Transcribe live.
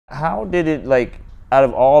How did it, like, out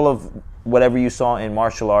of all of whatever you saw in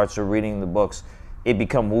martial arts or reading the books, it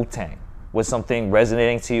become Wu-Tang? Was something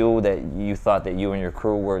resonating to you that you thought that you and your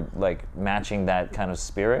crew were like matching that kind of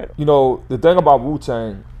spirit? You know, the thing about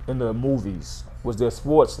Wu-Tang in the movies was their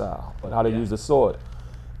sports style and how they use the sword.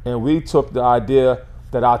 And we took the idea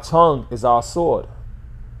that our tongue is our sword.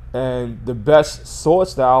 And the best sword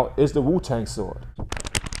style is the Wu-Tang sword.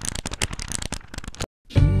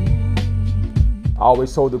 I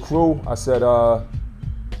always told the crew, I said,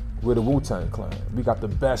 we're the Wu-Tang Clan. We got the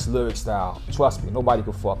best lyric style. Trust me, nobody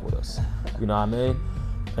can fuck with us. You know what I mean?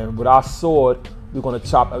 And with our sword, we're gonna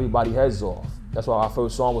chop everybody's heads off. That's why our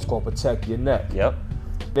first song was called Protect Your Neck. Yep.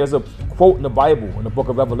 There's a quote in the Bible, in the book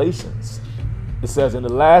of Revelations. It says, in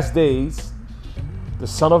the last days, the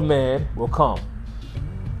Son of Man will come.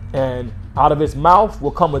 And out of his mouth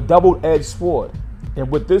will come a double-edged sword.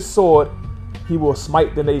 And with this sword, he will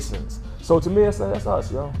smite the nations. So to me, that's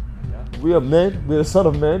us, yo. Yeah. We are men, we're the son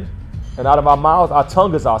of men. And out of our mouths, our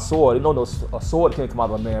tongue is our sword. You know, a sword can't come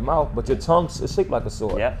out of a man's mouth, but your tongue is shaped like a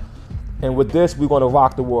sword. Yeah. And with this, we're gonna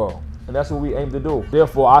rock the world. And that's what we aim to do.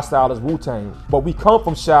 Therefore, our style is Wu-Tang. But we come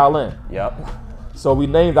from Shaolin. Yep. So we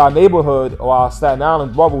named our neighborhood, or our Staten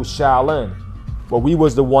Island borough, Shaolin. But we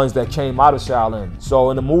was the ones that came out of Shaolin.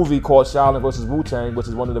 So in the movie called Shaolin vs. Wu-Tang, which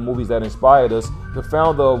is one of the movies that inspired us, the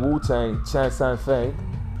founder of Wu-Tang, Chan San-Feng,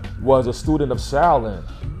 was a student of Shaolin,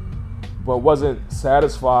 but wasn't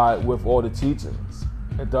satisfied with all the teachings,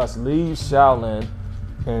 and thus leaves Shaolin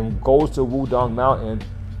and goes to Wudang Mountain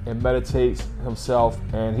and meditates himself,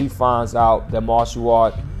 and he finds out that martial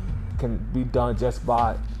art can be done just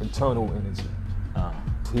by internal energy.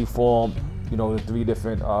 He formed, you know, the 3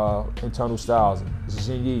 different internal styles,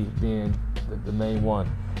 Jin Yi being the main one,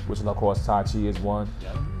 which of course Tai Chi is one,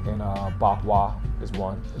 and Bakwa is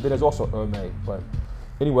one. And then there's also Ermei, but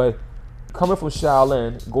anyway, coming from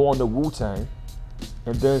Shaolin, going to Wu-Tang,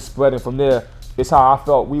 and then spreading from there, it's how I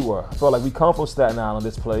felt we were. I felt like we come from Staten Island,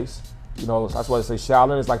 this place. You know, that's why I say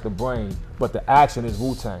Shaolin is like the brain, but the action is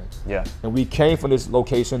Wu-Tang. Yeah. And we came from this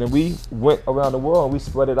location, and we went around the world, and we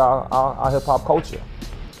spreaded our hip-hop culture.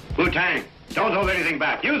 Wu-Tang, don't hold anything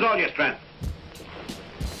back. Use all your strength.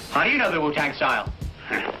 How do you know the Wu-Tang style?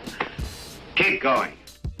 Keep going.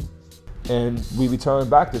 And we returned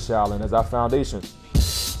back to Shaolin as our foundation.